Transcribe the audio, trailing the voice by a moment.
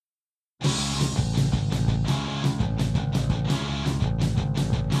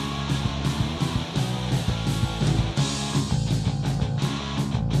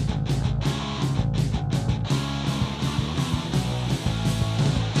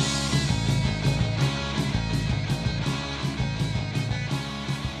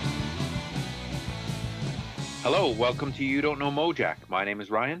Hello, welcome to You Don't Know Mojack. My name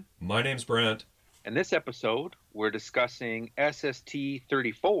is Ryan, My name's Brant. and this episode we're discussing SST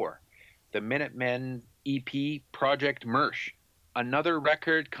 34, the Minutemen EP Project Mersh. Another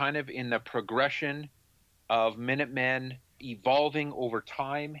record kind of in the progression of Minutemen evolving over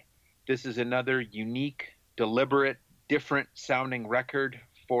time. This is another unique, deliberate, different sounding record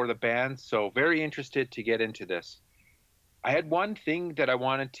for the band, so very interested to get into this. I had one thing that I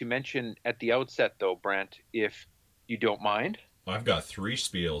wanted to mention at the outset, though, Brent, if you don't mind. I've got 3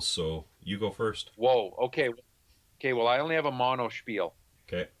 spiels, so you go first. Whoa, okay. Okay, well, I only have a mono spiel.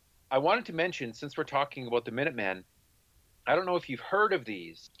 Okay. I wanted to mention, since we're talking about the Minutemen, I don't know if you've heard of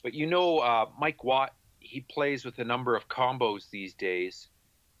these, but Mike Watt, he plays with a number of combos these days.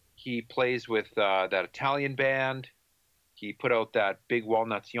 He plays with that Italian band. He put out that Big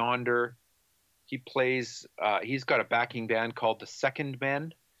Walnuts Yonder. He's got a backing band called the Second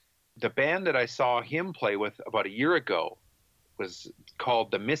Men. The band that I saw him play with about a year ago was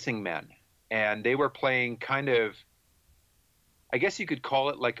called the Missing Men. And they were playing kind of, I guess you could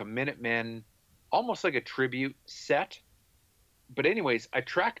call it like a Minutemen, almost like a tribute set. But anyways, I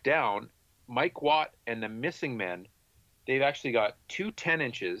tracked down Mike Watt and the Missing Men. They've actually got 2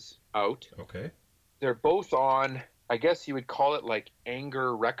 10-inches out. Okay. They're both on, I guess you would call it like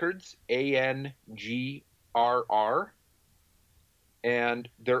Anger Records, Angrr. And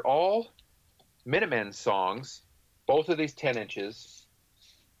they're all Minutemen songs, both of these 10 inches.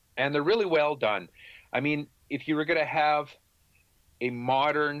 And they're really well done. I mean, if you were going to have a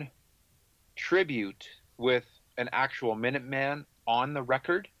modern tribute with an actual Minuteman on the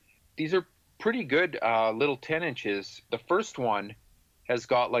record, these are pretty good little 10 inches. The first one has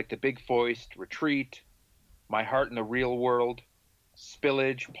got like the Big Foist, Retreat, My Heart in the Real World,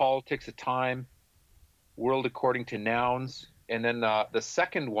 Spillage, Politics of Time, World According to Nouns. And then the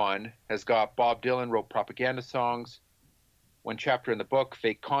second one has got Bob Dylan wrote propaganda songs, One Chapter in the Book,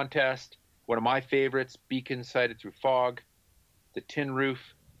 Fake Contest, one of my favorites, Beacon Sighted Through Fog, The Tin Roof,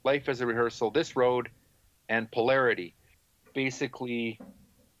 Life as a Rehearsal, This Road, and Polarity. Basically,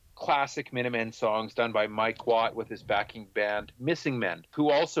 classic Minutemen songs done by Mike Watt with his backing band, Missing Men, who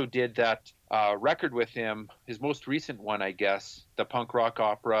also did that record with him, his most recent one, I guess, the punk rock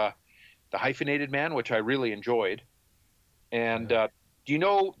opera, The Hyphenated Man, which I really enjoyed. And do you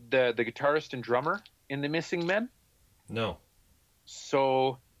know the guitarist and drummer in the Missing Men? No.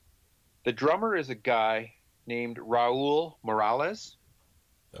 So the drummer is a guy named Raul Morales,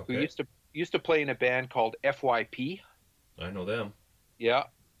 Okay. who used to play in a band called FYP. I know them. Yeah,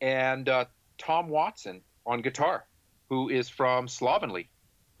 and Tom Watson on guitar, who is from Slovenly.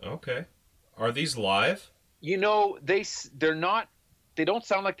 Okay. Are these live? You know, they're not. They don't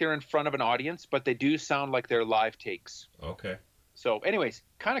sound like they're in front of an audience, but they do sound like they're live takes. Okay. So, anyways,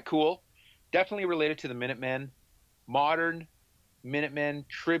 kind of cool. Definitely related to the Minutemen. Modern Minutemen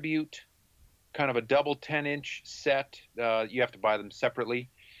tribute, kind of a double 10-inch set. You have to buy them separately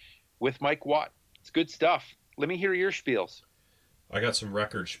with Mike Watt. It's good stuff. Let me hear your spiels. I got some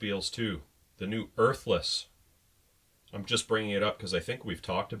record spiels too. The new Earthless. I'm just bringing it up because I think we've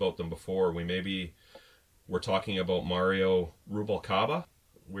talked about them before. We're talking about Mario Rubalcaba.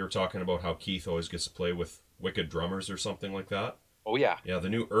 We were talking about how Keith always gets to play with wicked drummers or something like that. Oh, yeah. Yeah, the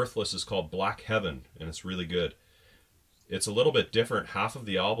new Earthless is called Black Heaven, and it's really good. It's a little bit different. Half of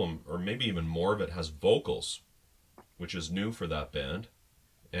the album, or maybe even more of it, has vocals, which is new for that band.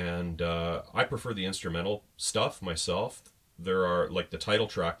 And I prefer the instrumental stuff myself. There are, like the title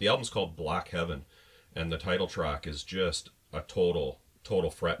track, the album's called Black Heaven, and the title track is just a total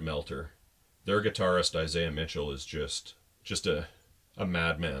fret melter. Their guitarist, Isaiah Mitchell, is just a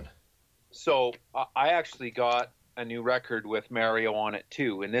madman. So I actually got a new record with Mario on it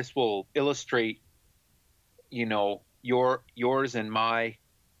too, and this will illustrate, yours and my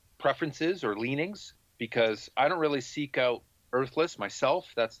preferences or leanings, because I don't really seek out Earthless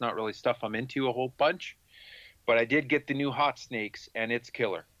myself. That's not really stuff I'm into a whole bunch, but I did get the new Hot Snakes, and it's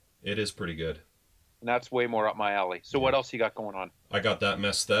killer. It is pretty good. And that's way more up my alley. So what else you got going on? I got that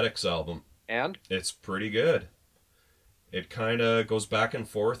Mesthetics album. And? It's pretty good. It kind of goes back and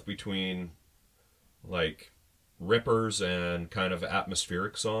forth between, like, rippers and kind of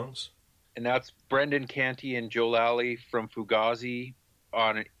atmospheric songs. And that's Brendan Canty and Joe Lally from Fugazi.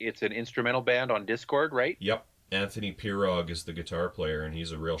 It's an instrumental band on Discord, right? Yep. Anthony Pirog is the guitar player, and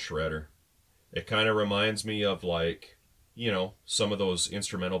he's a real shredder. It kind of reminds me of, like, some of those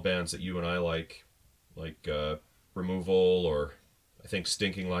instrumental bands that you and I like Removal, or I think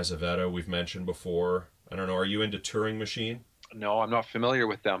Stinking Lizaveta we've mentioned before. I don't know, are you into Turing Machine? No, I'm not familiar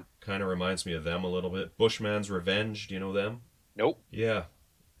with them. Kind of reminds me of them a little bit. Bushman's Revenge, do you know them? Nope. Yeah,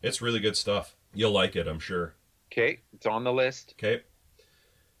 it's really good stuff. You'll like it, I'm sure. Okay, it's on the list. Okay.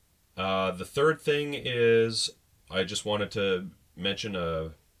 The third thing is I just wanted to mention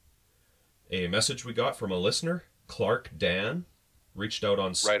a message we got from a listener, Clark Dan, reached out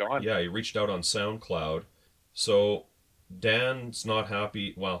on Right on. Yeah, he reached out on SoundCloud. So Dan's not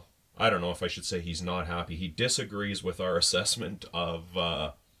happy. Well, I don't know if I should say he's not happy. He disagrees with our assessment of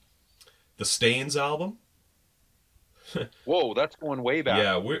the Stains album. Whoa, that's going way back.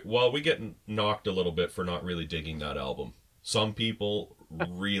 Yeah, we get knocked a little bit for not really digging that album. Some people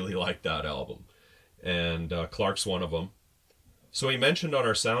really like that album, and Clark's one of them. So he mentioned on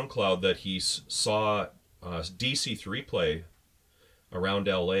our SoundCloud that he saw DC3 play around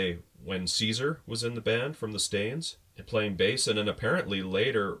LA when Caesar was in the band from the Stains and playing bass, and then apparently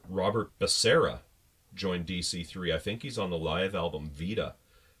later Robert Becerra joined DC3. I think he's on the live album Vita.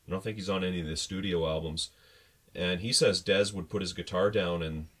 I don't think he's on any of the studio albums. And he says Dez would put his guitar down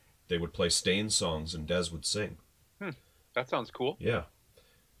and they would play Stains songs and Dez would sing. That sounds cool. Yeah.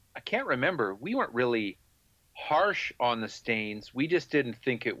 I can't remember. We weren't really harsh on the Stains. We just didn't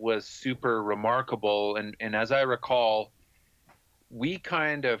think it was super remarkable. And as I recall, we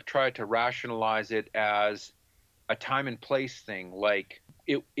kind of tried to rationalize it as a time and place thing. Like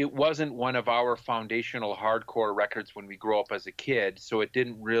it wasn't one of our foundational hardcore records when we grew up as a kid. So it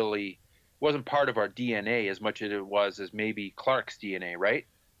wasn't part of our DNA as much as it was as maybe Clark's DNA, right?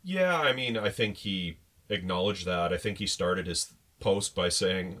 Yeah, I mean, I think he acknowledged that. I think he started his post by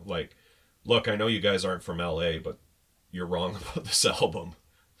saying, like, look, I know you guys aren't from LA, but you're wrong about this album.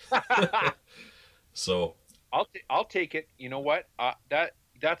 So I'll take it. You know what?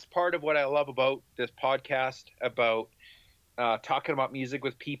 That's part of what I love about this podcast, about talking about music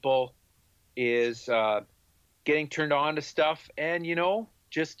with people, is getting turned on to stuff and,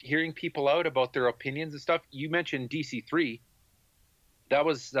 just hearing people out about their opinions and stuff. You mentioned DC3. That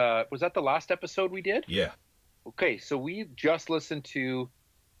was that the last episode we did? Yeah. Okay, so we just listened to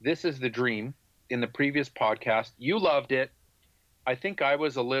This Is the Dream in the previous podcast. You loved it. I think I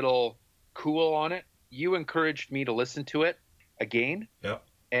was a little cool on it. You encouraged me to listen to it again. Yep.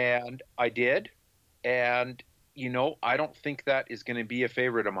 And I did. And, I don't think that is going to be a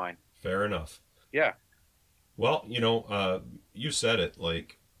favorite of mine. Fair enough. Yeah. Well, you said it,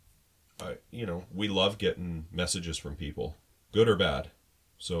 like, we love getting messages from people, good or bad.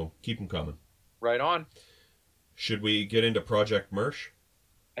 So keep them coming. Right on. Should we get into Project Mersh?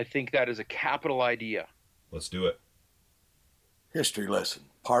 I think that is a capital idea. Let's do it. History lesson,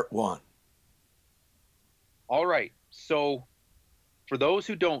 part 1. All right. So for those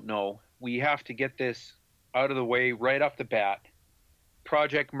who don't know, we have to get this out of the way right off the bat.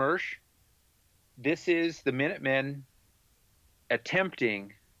 Project Mersh. This is the Minutemen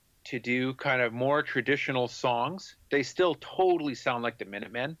attempting to do kind of more traditional songs. They still totally sound like the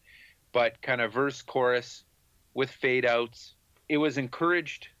Minutemen, but kind of verse chorus with fade outs. It was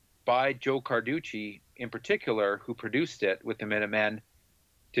encouraged by Joe Carducci in particular, who produced it with the Minutemen,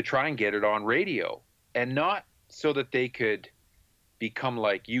 to try and get it on radio, and not so that they could become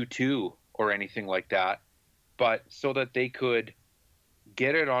like U2 or anything like that, but so that they could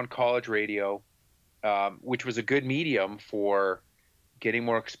get it on college radio, which was a good medium for getting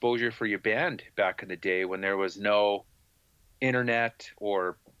more exposure for your band back in the day when there was no internet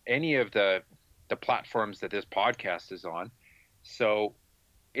or any of the platforms that this podcast is on. So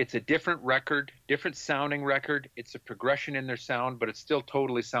it's a different record, different sounding record. It's a progression in their sound, but it still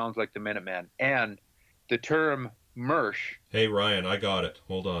totally sounds like the Minutemen. And the term Mersh. Hey, Ryan, I got it.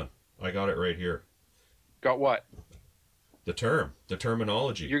 Hold on. I got it right here. Got what? The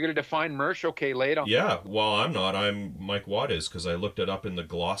terminology. You're going to define Mersh? Okay, lay it on. Yeah, well, I'm not. I'm Mike Watt is, because I looked it up in the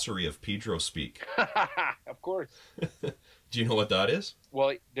glossary of Pedro speak. Of course. Do you know what that is?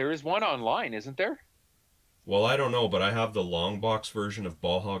 Well, there is one online, isn't there? Well, I don't know, but I have the long box version of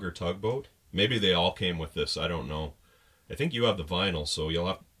Ball Hogger Tugboat. Maybe they all came with this. I don't know. I think you have the vinyl, so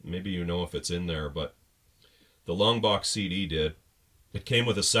maybe if it's in there, but the long box CD did. It came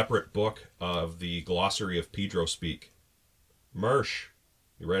with a separate book of the glossary of Pedro speak. Mersh.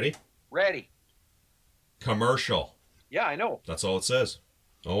 You ready? Ready. Commercial. Yeah, I know. That's all it says.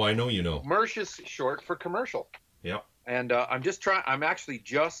 Oh, I know you know. Mersh is short for commercial. Yep. And I'm actually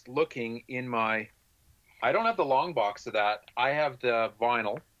just looking in my, I don't have the long box of that. I have the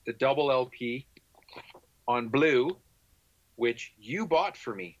vinyl, the double LP on blue, which you bought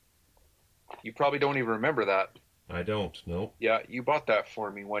for me. You probably don't even remember that. I don't, no. Yeah, you bought that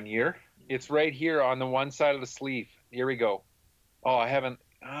for me one year. It's right here on the one side of the sleeve. Here we go. Oh,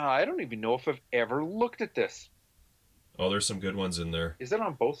 I don't even know if I've ever looked at this. Oh, there's some good ones in there. Is it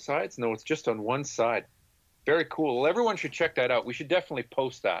on both sides? No, it's just on one side. Very cool. Well, everyone should check that out. We should definitely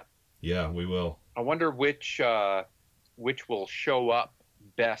post that. Yeah, we will. I wonder which will show up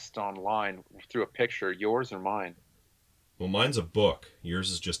best online through a picture, yours or mine. Well, mine's a book. Yours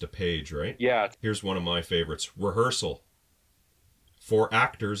is just a page, right? Yeah. Here's one of my favorites. Rehearsal. For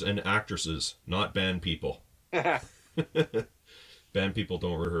actors and actresses, not band people. Band people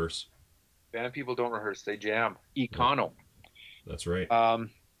don't rehearse. Band people don't rehearse, they jam. Econo. That's right.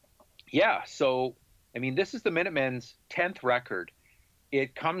 Yeah, so, I mean, this is the Minutemen's 10th record.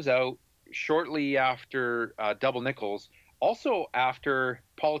 It comes out shortly after Double Nickels, also after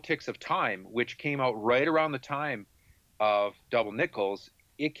Politics of Time, which came out right around the time of Double Nickels.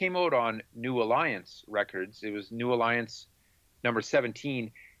 It came out on New Alliance Records. It was New Alliance number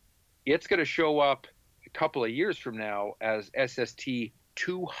 17. It's going to show up a couple of years from now as SST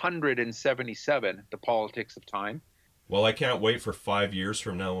 277, The Politics of Time. Well, I can't wait for 5 years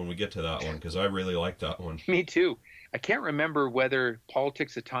from now when we get to that one, because I really like that one. Me too. I can't remember whether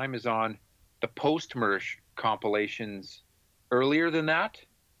Politics of Time is on the post-Mersh compilations earlier than that,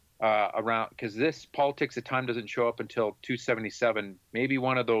 around, because this Politics of Time doesn't show up until 277. Maybe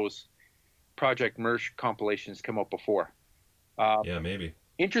one of those Project Mersh compilations come out before. Yeah, maybe.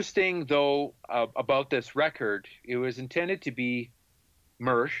 Interesting, though, about this record, it was intended to be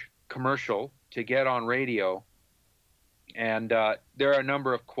Mersh, commercial, to get on radio. And there are a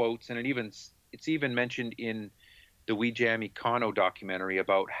number of quotes, and it's even mentioned in the We Jam Econo documentary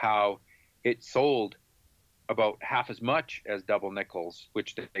about how it sold about half as much as Double Nickels,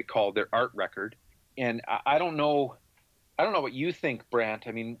 which they called their art record. And I don't know what you think, Brant.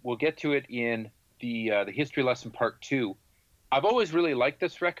 I mean, we'll get to it in the history lesson part 2. I've always really liked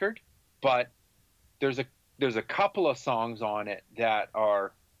this record, but there's a couple of songs on it that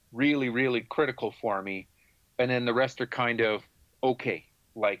are really, really critical for me. And then the rest are kind of okay.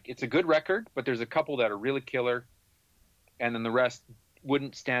 Like, it's a good record, but there's a couple that are really killer. And then the rest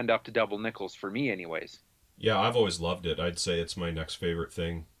wouldn't stand up to Double Nickels for me anyways. Yeah, I've always loved it. I'd say it's my next favorite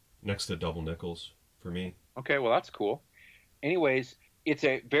thing, next to Double Nickels for me. Okay, well, that's cool. Anyways, it's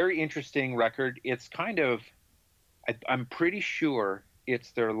a very interesting record. It's kind of, I'm pretty sure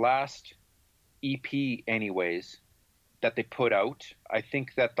it's their last EP anyways that they put out. I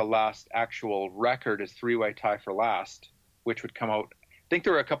think that the last actual record is Three-Way Tie for Last, which would come out. I think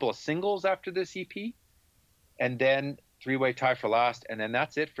there were a couple of singles after this EP, and then Three-Way Tie for Last, and then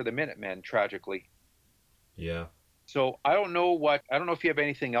that's it for the Minutemen, tragically. Yeah. So I don't know if you have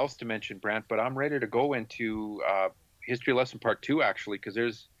anything else to mention, Brant, but I'm ready to go into history lesson part 2, actually, because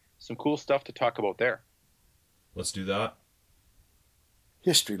there's some cool stuff to talk about there. Let's do that.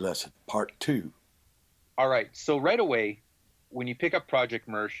 History lesson part 2. All right, so right away, when you pick up Project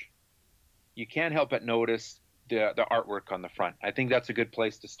Mersh, you can't help but notice the artwork on the front. I think that's a good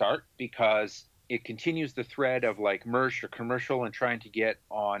place to start because it continues the thread of like Mersh or commercial and trying to get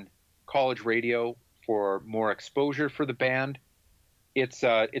on college radio for more exposure for the band. It's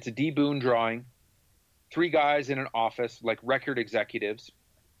a D. Boone drawing, 3 guys in an office, like record executives.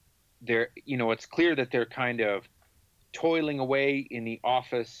 It's clear that they're kind of toiling away in the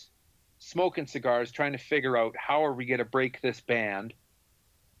office, smoking cigars, trying to figure out how are we going to break this band.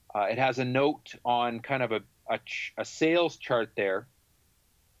 It has a note on kind of a sales chart there,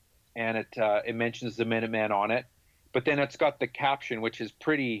 and it mentions the Minutemen on it. But then it's got the caption, which is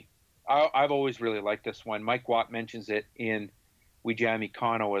pretty. I've always really liked this one. Mike Watt mentions it in We Jam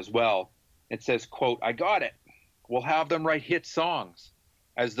Econo as well. It says, quote, "I got it. We'll have them write hit songs,"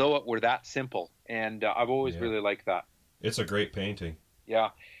 as though it were that simple. And I've always really liked that. It's a great painting. Yeah.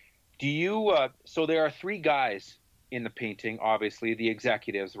 Do you, so there are 3 guys in the painting, obviously, the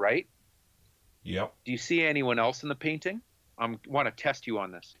executives, right? Yep. Do you see anyone else in the painting? I want to test you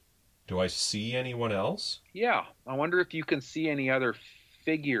on this. Do I see anyone else? Yeah. I wonder if you can see any other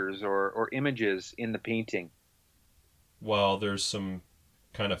figures or images in the painting. Well, there's some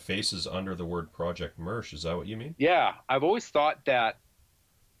kind of faces under the word Project Mersh. Is that what you mean? Yeah. I've always thought that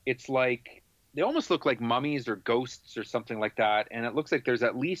it's like, they almost look like mummies or ghosts or something like that. And it looks like there's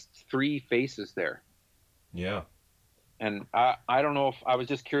at least 3 faces there. Yeah. And I don't know if, I was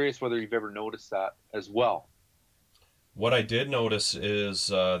just curious whether you've ever noticed that as well. What I did notice is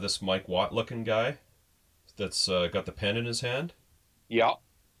this Mike Watt looking guy that's got the pen in his hand. Yeah.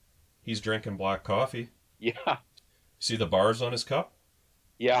 He's drinking black coffee. Yeah. See the bars on his cup?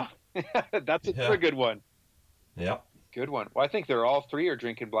 Yeah. That's a good one. Yeah. Good one. Well, I think they're all 3 are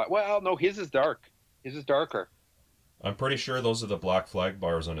drinking black. Well, no, his is dark. His is darker. I'm pretty sure those are the black flag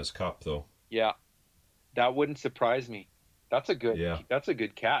bars on his cup, though. Yeah. That wouldn't surprise me. That's a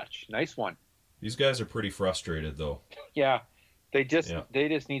good catch. Nice one. These guys are pretty frustrated, though. Yeah. They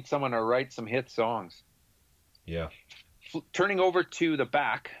just need someone to write some hit songs. Yeah. Turning over to the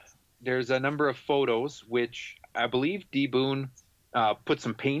back, there's a number of photos which I believe D Boon put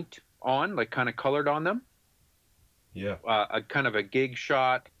some paint on, like kind of colored on them. Yeah. A kind of a gig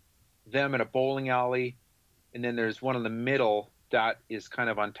shot, them in a bowling alley, and then there's one in the middle that is kind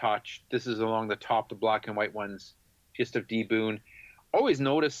of untouched. This is along the top, the black and white ones, just of D Boon. Always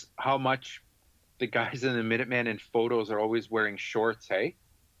notice how much the guys in the Minutemen in photos are always wearing shorts, hey?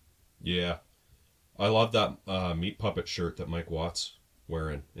 Yeah. I love that Meat Puppet shirt that Mike Watt's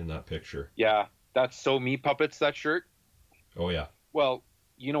wearing in that picture. Yeah, that's so Meat Puppets, that shirt. Oh, yeah. Well,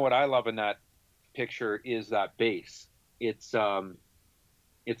 you know what I love in that picture is that bass. It's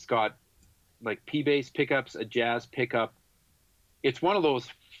got like P bass pickups, a jazz pickup. It's one of those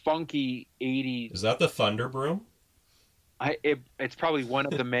funky 80s. Is that the Thunder Broom? It's probably one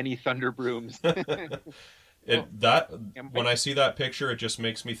of the many Thunder Brooms. When I see that picture, it just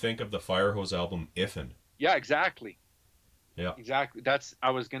makes me think of the Firehose album Iffen. Yeah, exactly. Yeah, exactly.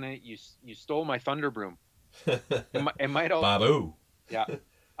 You stole my Thunder Broom. It might all Babu. Yeah.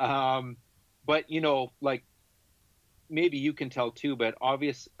 But like maybe you can tell too, but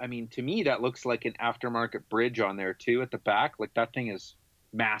to me that looks like an aftermarket bridge on there too at the back. Like that thing is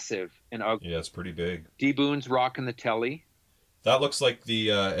massive and ugly. Yeah, it's pretty big. D Boon's rocking the telly. That looks like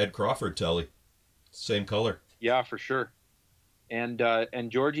the Ed Crawford telly. Same color. Yeah, for sure. And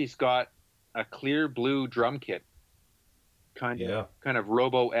Georgie's got a clear blue drum kit. Kind of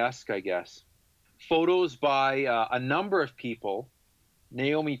Robo-esque, I guess. Photos by a number of people.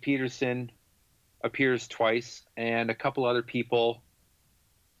 Naomi Peterson appears twice, and a couple other people.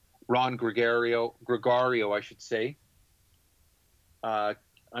 Ron Gregorio, I should say. I'm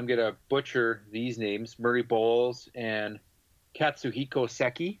gonna butcher these names: Murray Bowles and Katsuhiko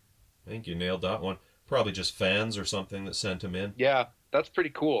Seki. I think you nailed that one. Probably just fans or something that sent him in. Yeah, that's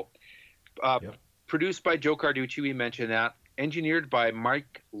pretty cool. Yep. Produced by Joe Carducci, we mentioned that. Engineered by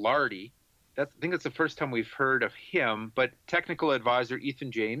Mike Lardy. I think that's the first time we've heard of him. But technical advisor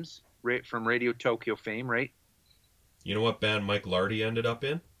Ethan James, from Radio Tokyo fame, right? You know what band Mike Lardy ended up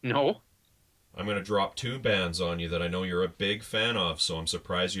in? No. I'm going to drop two bands on you that I know you're a big fan of, so I'm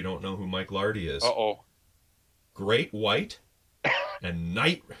surprised you don't know who Mike Lardy is. Uh-oh. Great White and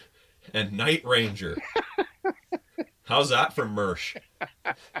Night Ranger. How's that for Mersh?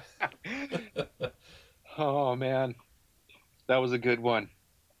 Oh, man. That was a good one.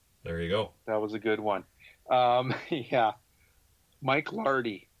 There you go. That was a good one. Yeah. Mike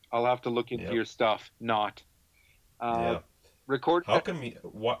Lardy. I'll have to look into your stuff. Not. Yeah. Record. How come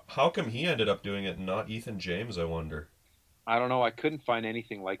he ended up doing it and not Ethan James, I wonder? I don't know. I couldn't find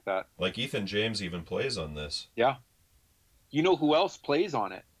anything like that. Like Ethan James even plays on this. Yeah. You know who else plays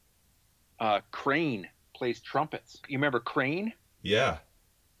on it? Crane plays trumpets. You remember Crane? Yeah.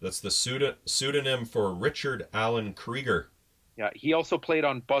 That's the pseudonym for Richard Allen Krieger. Yeah, he also played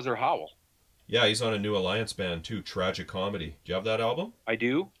on Buzzer Howell. Yeah, he's on a new Alliance band too, Tragic Comedy. Do you have that album? I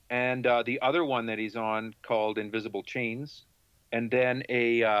do. And the other one that he's on called Invisible Chains. And then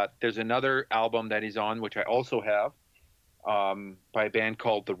there's another album that he's on, which I also have, by a band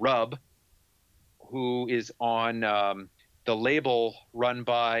called The Rub, who is on the label run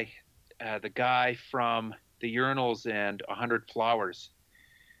by the guy from The Urinals and 100 Flowers.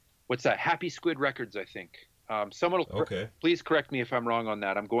 What's that? Happy Squid Records, I think. Someone will please correct me if I'm wrong on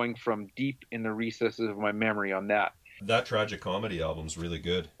that. I'm going from deep in the recesses of my memory on that. That Tragic Comedy album's really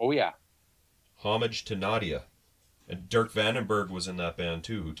good. Oh, yeah. Homage to Nadia. And Dirk Vandenberg was in that band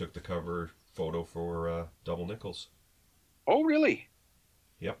too, who took the cover photo for Double Nickels. Oh, really?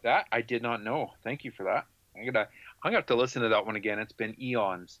 Yep. That I did not know. Thank you for that. I'm gonna have to listen to that one again. It's been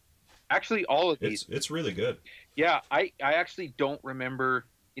eons. Actually, all of these. It's really good. Yeah, I actually don't remember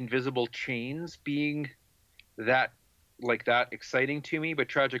Invisible Chains being that exciting to me, but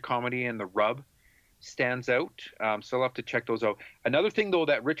Tragic Comedy and The Rub stands out. So I'll have to check those out. Another thing though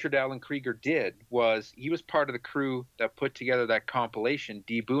that Richard Allen Krieger did was he was part of the crew that put together that compilation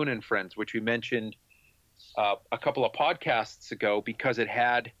D Boon and Friends, which we mentioned a couple of podcasts ago, because it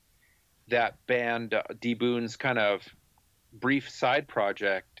had that band D Boon's kind of brief side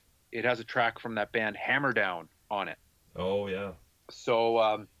project. It has a track from that band Hammer Down on it. Oh yeah.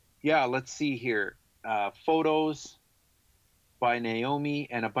 So yeah, let's see here. Photos by Naomi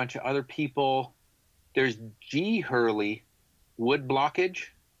and a bunch of other people. There's G. Hurley, Wood Blockage.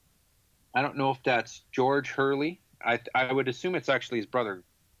 I don't know if that's George Hurley. I would assume it's actually his brother,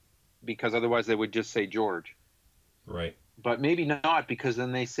 because otherwise they would just say George. Right. But maybe not, because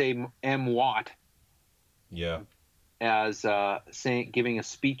then they say M. Watt. Yeah. As giving a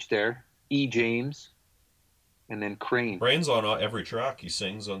speech there. E. James. And then Crane. Crane's on every track. He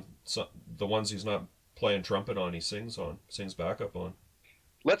sings on the ones he's not playing trumpet on. He sings backup on.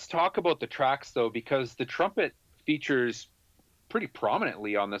 Let's talk about the tracks though, because the trumpet features pretty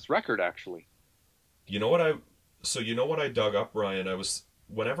prominently on this record, actually. You know what I dug up, Ryan?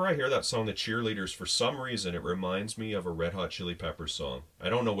 Whenever I hear that song, The Cheerleaders, for some reason it reminds me of a Red Hot Chili Peppers song. I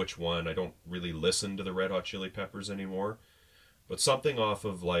don't know which one. I don't really listen to the Red Hot Chili Peppers anymore, but something off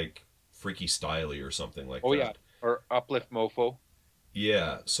of like Freaky Styley or something like that. Oh yeah, or Uplift Mofo.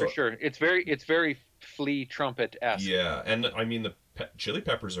 Yeah, so for sure, it's very Flea trumpet-esque. Yeah, and I mean the Chili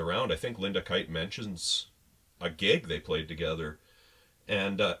Peppers around. I think Linda Kite mentions a gig they played together,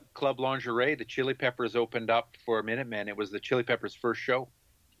 and Club Lingerie. The Chili Peppers opened up for Minutemen. It was the Chili Peppers' first show.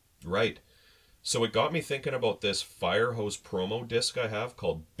 Right. So it got me thinking about this Firehose promo disc I have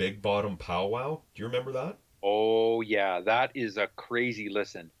called Big Bottom Powwow. Do you remember that? Oh yeah, that is a crazy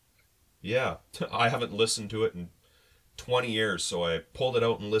listen. Yeah, I haven't listened to it in 20 years, so I pulled it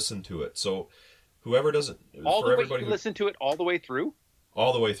out and listened to it. So whoever doesn't, all the way, you listen to it all the way through?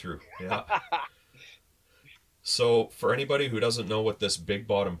 All the way through, yeah. So for anybody who doesn't know what this Big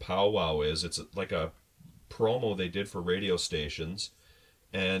Bottom Powwow is, it's like a promo they did for radio stations,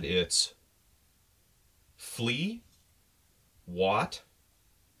 and it's Flea, Watt,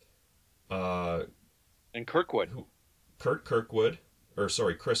 and Kirkwood. Chris Kirkwood,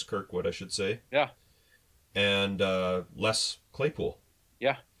 I should say. Yeah. And Les Claypool.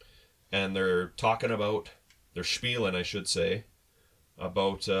 Yeah. And they're spieling, I should say,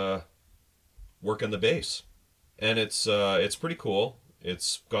 about working the bass. And it's pretty cool.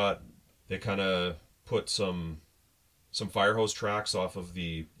 They kind of put some Firehose tracks off of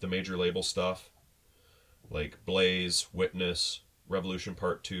the major label stuff, like Blaze, Witness, Revolution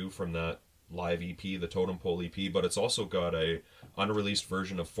Part 2 from that live EP, the Totem Pole EP, but it's also got a unreleased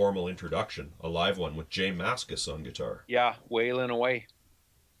version of Formal Introduction, a live one with Jay Mascis on guitar. Yeah, wailing away.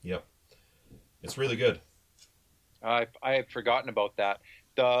 Yep. It's really good. I had forgotten about that.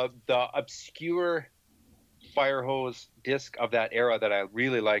 The obscure Firehose disc of that era that I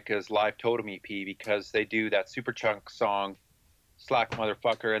really like is Live Totem EP, because they do that Superchunk song, Slack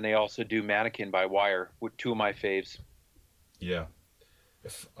Motherfucker, and they also do Mannequin by Wire, with two of my faves. Yeah.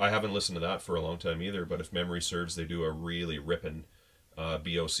 I haven't listened to that for a long time either, but if memory serves, they do a really ripping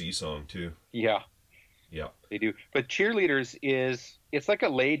BOC song too. Yeah. Yeah. They do. But Cheerleaders it's like a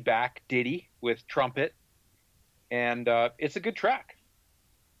laid back ditty with trumpet, and it's a good track.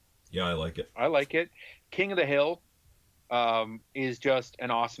 Yeah, I like it. I like it. King of the Hill is just an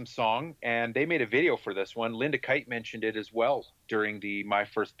awesome song, and they made a video for this one. Linda Kite mentioned it as well during the My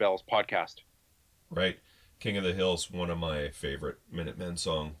First Bells podcast. Right. King of the Hill's one of my favorite Minutemen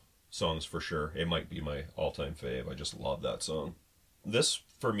songs for sure. It might be my all-time fave. I just love that song. This,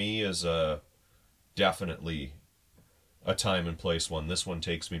 for me, is definitely a time and place one. This one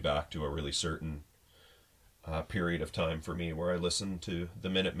takes me back to a really certain period of time for me where I listened to the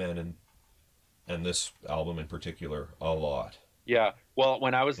Minutemen and this album in particular a lot. Yeah. Well,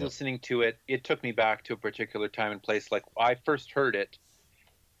 when I was listening to it, it took me back to a particular time and place. Like, I first heard it,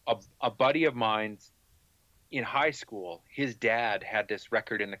 a buddy of mine's in high school, his dad had this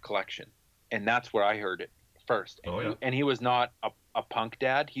record in the collection, and that's where I heard it first. And he was not a punk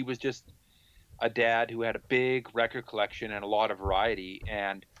dad. He was just a dad who had a big record collection and a lot of variety,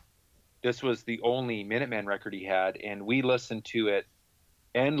 and this was the only Minutemen record he had, and we listened to it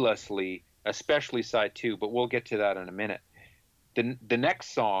endlessly, especially side 2, but we'll get to that in a minute. The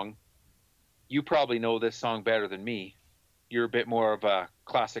next song, you probably know this song better than me. You're a bit more of a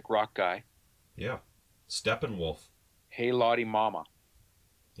classic rock guy. Yeah. Steppenwolf. Hey Lottie Mama.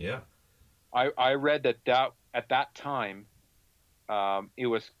 Yeah. I read that at that time, it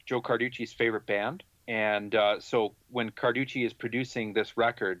was Joe Carducci's favorite band. And so when Carducci is producing this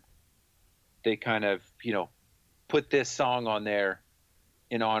record, they kind of, put this song on there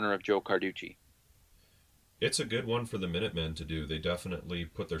in honor of Joe Carducci. It's a good one for the Minutemen to do. They definitely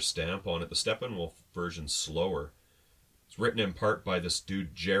put their stamp on it. The Steppenwolf version's slower. It's written in part by this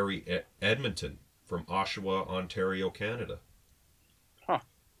dude, Jerry Edmonton, from Oshawa, Ontario, Canada. Huh.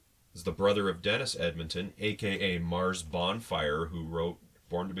 He's the brother of Dennis Edmonton, a.k.a. Mars Bonfire, who wrote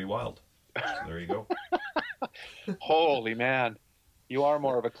Born to be Wild. So there you go. Holy man. You are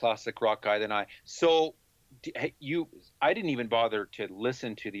more of a classic rock guy than I. So I didn't even bother to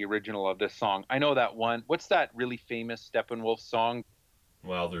listen to the original of this song. I know that one. What's that really famous Steppenwolf song?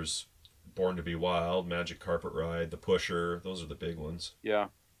 Well, there's Born to be Wild, Magic Carpet Ride, The Pusher. Those are the big ones. Yeah.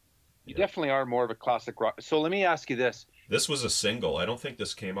 You definitely are more of a classic rock. So let me ask you this. This was a single. I don't think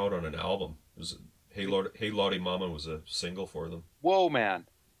this came out on an album. It was Hey Lottie Mama was a single for them. Whoa, man.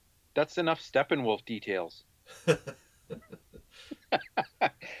 That's enough Steppenwolf details.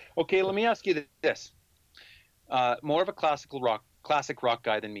 Okay, let me ask you this. More of a classical rock classic rock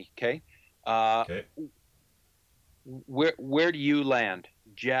guy than me. Okay. Uh, Okay. where do you land?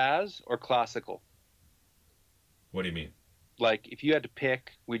 Jazz or classical? What do you mean? Like, if you had to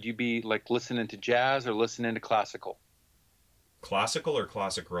pick, would you be like listening to jazz or listening to classical? Classical or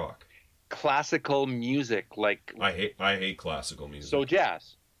classic rock? Classical music, like I hate classical so music.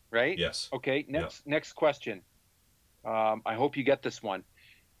 jazz, right? Yes. Okay. Yeah. Next question. I hope you get this one.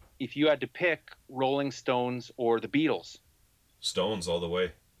 If you had to pick Rolling Stones or the Beatles, Stones all the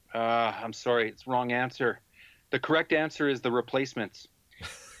way. I'm sorry, it's wrong answer. The correct answer is the Replacements.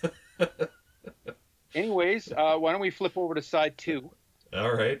 Anyways, why don't we flip over to side two?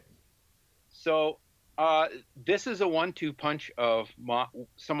 All right. So this is a one-two punch of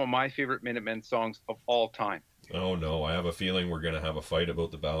some of my favorite Minutemen songs of all time. Oh no, I have a feeling we're gonna have a fight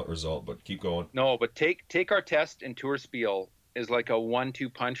about the ballot result, but keep going. No, but Take Our Test and Tour Spiel is like a one-two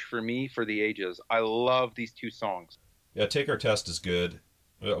punch for me for the ages. I love these two songs. Yeah, Take Our Test is good.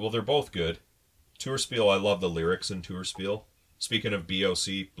 Well, they're both good. Tour Spiel, I love the lyrics in Tour Spiel. Speaking of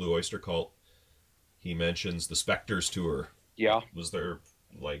BOC, Blue Oyster Cult, he mentions the Spectres tour. Yeah. Was their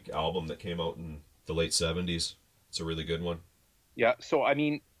like album that came out in the late 70s. It's a really good one. Yeah. So, I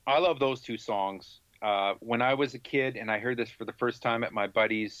mean, I love those two songs. When I was a kid and I heard this for the first time at my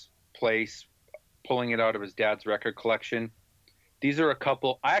buddy's place, pulling it out of his dad's record collection, these are a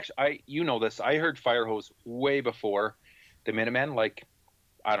couple. You know this. I heard Firehose way before the Minutemen, like,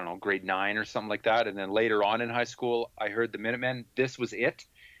 I don't know, grade 9 or something like that. And then later on in high school, I heard the Minutemen. This was it.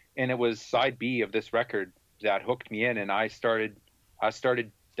 And it was side B of this record that hooked me in. And I started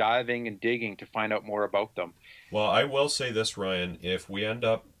diving and digging to find out more about them. Well, I will say this, Ryan. If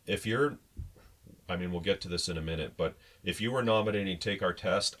you're, I mean, we'll get to this in a minute, but if you were nominating Take Our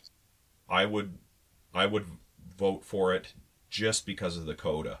Test, I would vote for it just because of the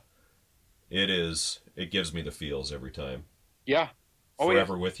coda. It gives me the feels every time. Yeah. Oh,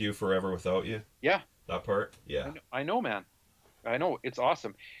 Forever With You, Forever Without You. Yeah. That part? Yeah. I know, man. I know. It's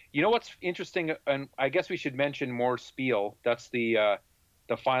awesome. You know what's interesting, and I guess we should mention more Spiel. That's the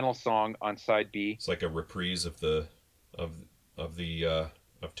final song on side B. It's like a reprise of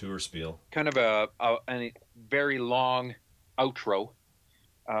Tour Spiel. Kind of a very long outro.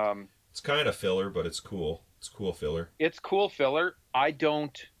 It's kind of filler, but it's cool. It's cool filler. It's cool filler. I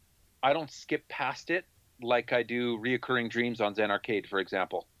don't skip past it like I do Reoccurring Dreams on Zen Arcade, for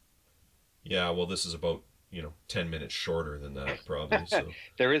example. Yeah, well, this is about 10 minutes shorter than that, probably. So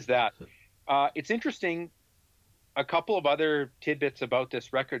there is that. It's interesting. A couple of other tidbits about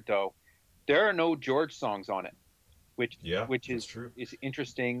this record, though. There are no George songs on it, which is true. Is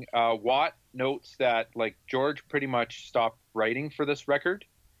interesting. Watt notes that like George pretty much stopped writing for this record.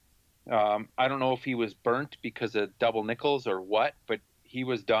 I don't know if he was burnt because of double nickels or what, but he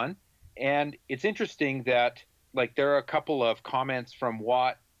was done. And it's interesting that like there are a couple of comments from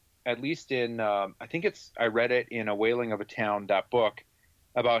Watt, at least in I read it in A Wailing of a Town, that book,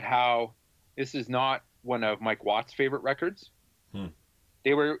 about how this is not one of Mike Watt's favorite records.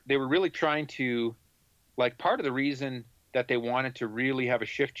 They were really trying to, like, part of the reason that they wanted to really have a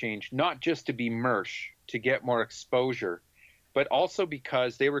shift change, not just to be Mersh, to get more exposure, but also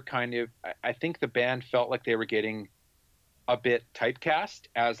because they were I think the band felt like they were getting a bit typecast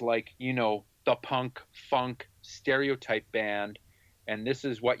as like, the punk funk stereotype band. And this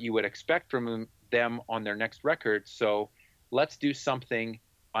is what you would expect from them on their next record. So let's do something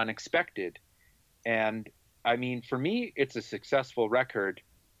unexpected. And I mean, for me, it's a successful record.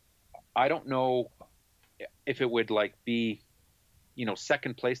 I don't know if it would like be,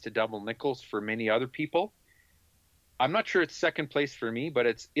 second place to Double Nickels for many other people. I'm not sure it's second place for me, but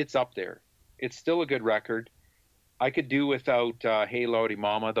it's up there. It's still a good record. I could do without Hey Lordy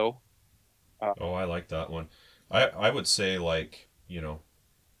Mama, though. I like that one. I would say, like,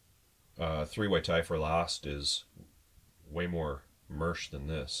 Three-Way Tie for Last is way more Mersh than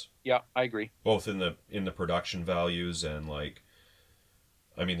this. Yeah, I agree. Both in the production values and, like,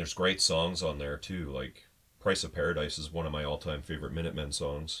 I mean, there's great songs on there too. Like Price of Paradise is one of my all-time favorite Minutemen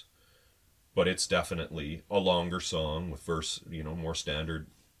songs, but it's definitely a longer song with more standard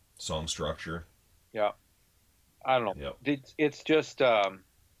song structure. Yeah, I don't know. Yep. It's just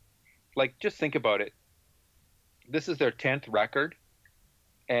just think about it. This is their 10th record,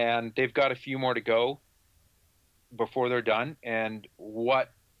 and they've got a few more to go before they're done. And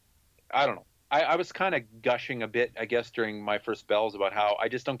I don't know. I was kind of gushing a bit, I guess, during my first bells about how I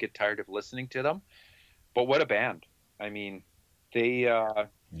just don't get tired of listening to them. But what a band. I mean, they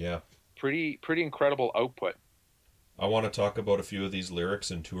pretty incredible output. I want to talk about a few of these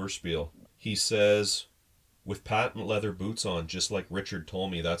lyrics in Tour Spiel. He says, with patent leather boots on, just like Richard told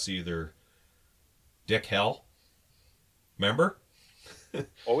me, that's either Dick Hell. Remember?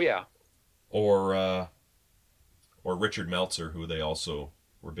 Oh yeah. Or Richard Meltzer, who they also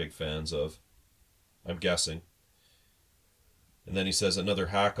were big fans of, I'm guessing. And then he says another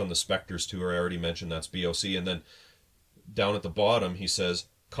hack on the Spectres tour. I already mentioned that's BOC. And then down at the bottom he says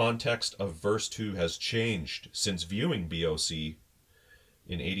context of verse 2 has changed since viewing BOC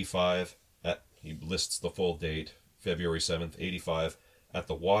in 85 at, he lists the full date, February 7th, 85, at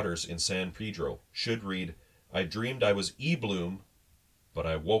the Waters in San Pedro. Should read, I dreamed I was E. Bloom, but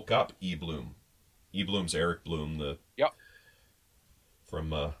I woke up E. Bloom. E. Bloom's Eric Bloom, the Yep. from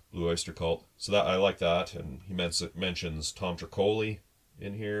Blue Oyster Cult. So that I like that, and he mentions Tom Tricoli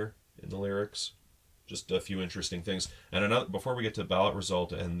in here in the lyrics. Just a few interesting things. And another, before we get to ballot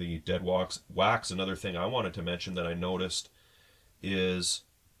result and the Dead Wax, another thing I wanted to mention that I noticed is,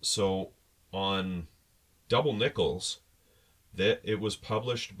 so on Double Nickels, that it was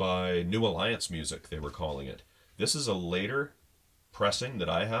published by New Alliance Music, they were calling it. This is a later pressing that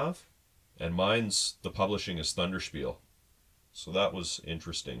I have, and mine's, the publishing is Thunderspiel. So that was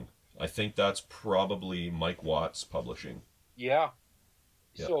interesting. I think that's probably Mike Watt's publishing. Yeah.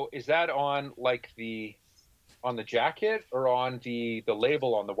 Yep. So is that on like on the jacket or on the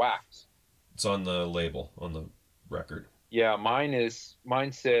label on the wax? It's on the label, on the record. Yeah,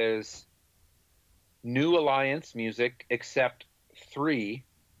 mine says New Alliance Music except 3,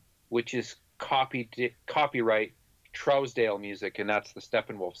 which is copyright Trousdale Music, and that's the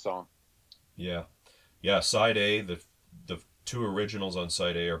Steppenwolf song. Yeah. Yeah, side A, the 2 originals on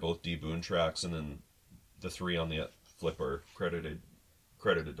side A are both D Boon tracks, and then the 3 on the flip are credited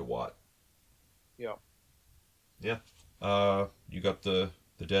to Watt. Yeah. Yeah. You got the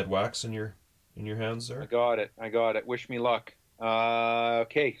Dead Wax in your hands there? I got it. Wish me luck.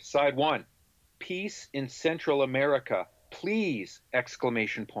 Okay, side 1. Peace in Central America, please! ! That's kind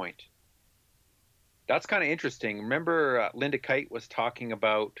of interesting. Remember Linda Kite was talking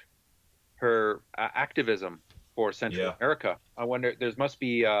about her activism for Central America. I wonder, there must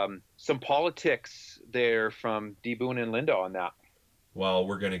be some politics there from D. Boon and Linda on that. Well,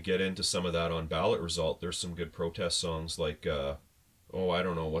 we're going to get into some of that on ballot result. There's some good protest songs like, I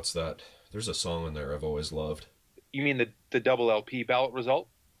don't know, what's that? There's a song in there I've always loved. You mean the double LP ballot result?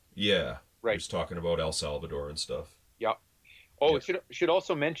 Yeah. Right. He's talking about El Salvador and stuff. Yeah. Oh, yeah. Should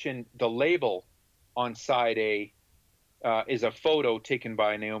also mention the label on side A is a photo taken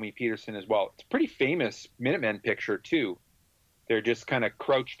by Naomi Peterson as well. It's a pretty famous Minutemen picture too. They're just kind of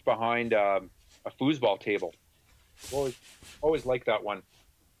crouched behind a foosball table. Always like that one.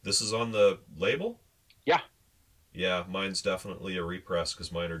 This is on the label? Yeah. Yeah, mine's definitely a repress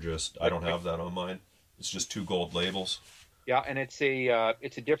because mine are just, I don't have that on mine. It's just 2 gold labels. Yeah, and it's a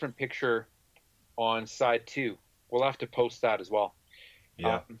different picture on side 2. We'll have to post that as well.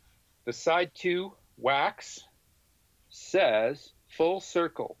 Yeah. The side 2 wax says, full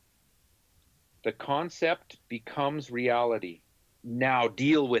circle. The concept becomes reality. Now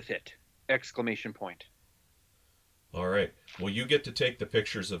deal with it! ! All right. Well, you get to take the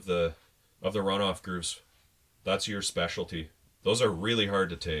pictures of the runoff grooves. That's your specialty. Those are really hard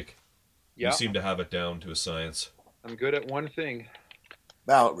to take. Yeah. You seem to have it down to a science. I'm good at one thing.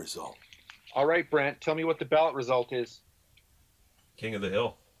 Ballot result. All right, Brent, tell me what the ballot result is. King of the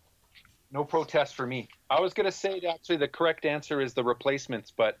Hill. No protest for me. I was going to say actually the correct answer is the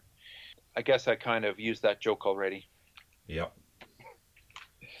Replacements, but I guess I kind of used that joke already. Yep.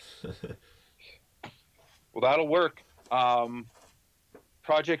 Well, that'll work.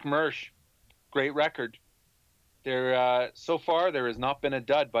 Project Mersh, great record. So far, there has not been a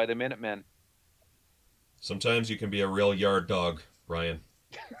dud by the Minutemen. Sometimes you can be a real yard dog, Ryan.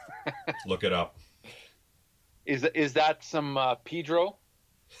 Look it up. Is that some Pedro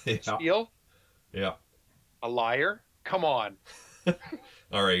spiel? Yeah. A liar? Come on.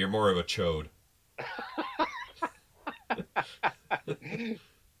 All right, you're more of a chode.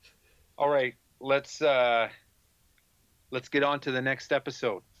 All right, let's get on to the next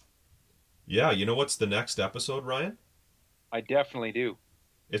episode. Yeah, you know what's the next episode, Ryan? I definitely do.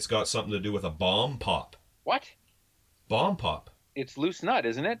 It's got something to do with a bomb pop. What? Bomb pop. It's Loose Nut,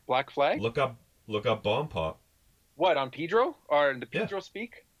 isn't it? Black Flag? Look up bomb pop. What, on Pedro? Or the Pedro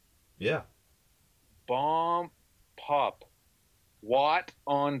speak? Yeah. Bomb pop. Watt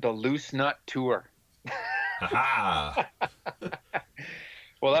on the Loose Nut tour. Ha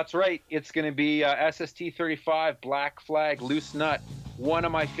Well, that's right. It's going to be SST 35 Black Flag Loose Nut. One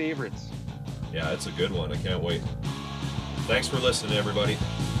of my favorites. Yeah, it's a good one. I can't wait. Thanks for listening, everybody.